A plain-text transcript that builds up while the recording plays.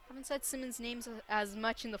Haven't said Simmons' names as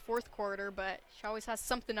much in the fourth quarter, but she always has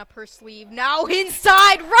something up her sleeve. Now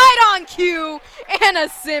inside, right on cue, Anna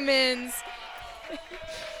Simmons.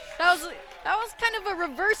 That was kind of a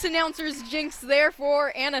reverse announcer's jinx there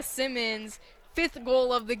for Anna Simmons. Fifth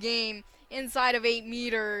goal of the game, inside of 8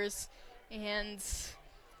 meters, and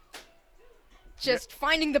just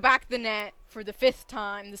finding the back of the net for the fifth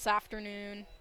time this afternoon.